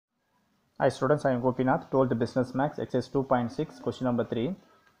Hi students, I am Gopinath, 12th Business Max, exercise 2.6, question number 3.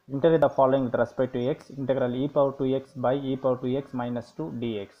 Integrate the following with respect to x, integral e power 2x by e power 2x minus 2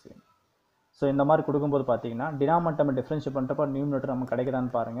 dx. So இந்த மாதிரி கொடுக்கும்போது பார்த்தீங்கன்னா denominator நம்ம differentiate பண்ணுறப்ப numerator நமக்கு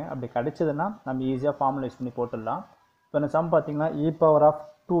கிடைக்குதான்னு பாருங்கள். அப்படி கிடைச்சதுன்னா நம்ம ஈஸியாக ஃபார்முலைஸ் பண்ணி போட்டுடலாம். இப்போ இந்த சம் பார்த்தீங்கன்னா e பவர் ஆஃப்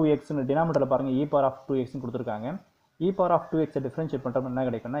 2xன்னு டினாமினேட்டரில் பாருங்கள் e பவர் ஆஃப் 2xன்னு கொடுத்துருக்காங்க. e பவர் ஆஃப் 2xை டிஃப்ரென்ஷியேட் பண்ணுறப்ப என்ன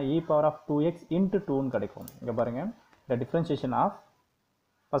கிடைக்கும்னா e power of 2x into 2ன்னு கிடைக்கும். இங்கே பாருங்கள், இந்த differentiation of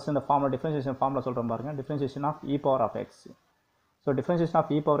first in the formula differentiation formula சொல்றோம் பாருங்க, differentiation of e power of x. So differentiation of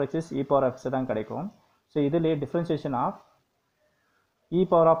e power x is e power of x தான் கிடைக்கும். So இதிலே differentiation of e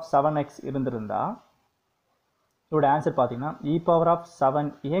power of 7x இருந்திருந்தா இதோட answer பார்த்தீங்கன்னா e power of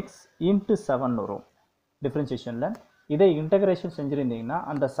 7x into 7 வரும் differentiationல. இதை இன்டகிரேஷன் செஞ்சிருந்தீங்கன்னா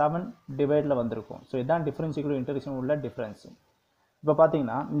அந்த 7 டிவைட்ல வந்திருக்கும். ஸோ இதான் டிஃபரன்ஷியல் இன்டகிரேஷன் உள்ள டிஃபரன்ஸ். இப்போ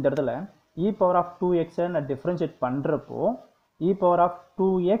பார்த்தீங்கன்னா இந்த இடத்துல e power of 2x நான் டிஃபரன்ஷியேட் பண்ணுறப்போ e power of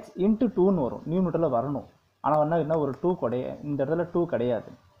 2x into 2ன்னு வரும், நியூமினேட்டரில் வரணும். ஆனால் என்ன ஒரு 2 இந்த இடத்துல 2 கிடையாது.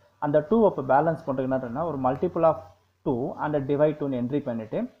 அந்த 2 அப்போ பேலன்ஸ் பண்ணுறதுக்கு என்ன ஒரு மல்டிபிள் ஆஃப் 2 அந்த டிவைட் 2ன்னு என்ட்ரி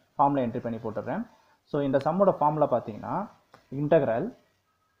பண்ணிவிட்டு ஃபார்முலா என்ட்ரி பண்ணி போட்டுடுறேன். ஸோ இந்த சம்மோட ஃபார்முலா பார்த்தீங்கன்னா integral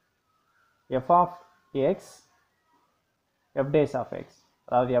f of x f dash of x,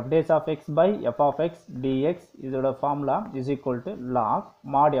 அதாவது f dash of x by f of x dx இதோட formula is equal to log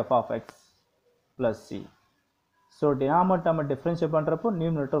mod f of x plus c. So denominator நம்ம differentiate பண்ணுறப்போ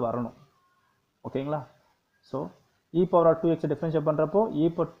numerator வரணும். ஓகேங்களா? So e power of 2x differentiate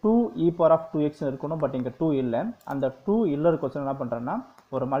பண்ணுறப்போ2 e power of 2x இருக்கணும். But இங்கே 2 இல்லை. அந்த 2 இல்லை கொஸ்டின் என்ன பண்ணுறேன்னா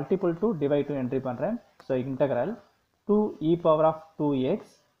ஒரு மல்டிபிள் 2 டிவைட் 2 என்ட்ரி பண்ணுறேன். So integral 2 e power of 2x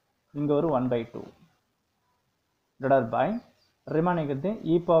இங்கே ஒரு 1/2 divided by remaining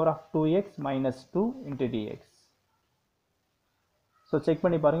e power of 2x minus 2 into dx. So check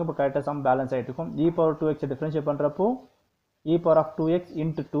பண்ணி பாருங்கள், இப்போ கரெக்டாக சம் பேலன்ஸ் ஆகிட்டு இருக்கும். e பவர் 2x டிஃப்ரென்ஷியேட் பண்ணுறப்போ e power of 2x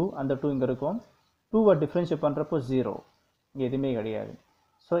into 2 அந்த 2 இங்கே இருக்கும். 2வை டிஃப்ரென்ஷியேட் பண்ணுறப்போ 0 இங்கே எதுவுமே கிடையாது.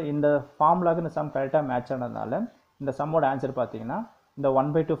 ஸோ இந்த ஃபார்முலாவுக்கு இந்த சம் கரெக்டாக மேட்ச் ஆனதுனால இந்த சம்மோட ஆன்சர் பார்த்தீங்கன்னா இந்த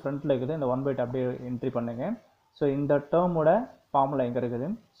 1/2 ஃப்ரண்ட்டில் இருக்குது, இந்த 1/2 அப்படியே என்ட்ரி பண்ணுங்க. ஸோ இந்த டேர்மோட ஃபார்முலா எங்கே இருக்குது?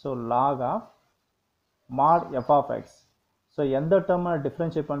 So lock of Mat F of X. So எந்த டேர்மை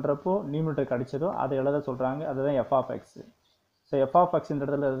டிஃப்ரென்ஷியேட் பண்ணுறப்போ நியூமினேட்டர் கிடைச்சதோ அதை எழுத சொல்கிறாங்க, அதுதான் F of X. So f of x இந்த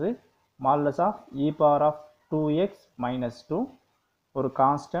இடத்துல இருக்குது modulus of e power of 2x minus 2 ஒரு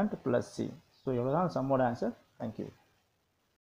constant plus c. So இவ்வளவுதான் சம்மோட ஆன்சர். Thank you.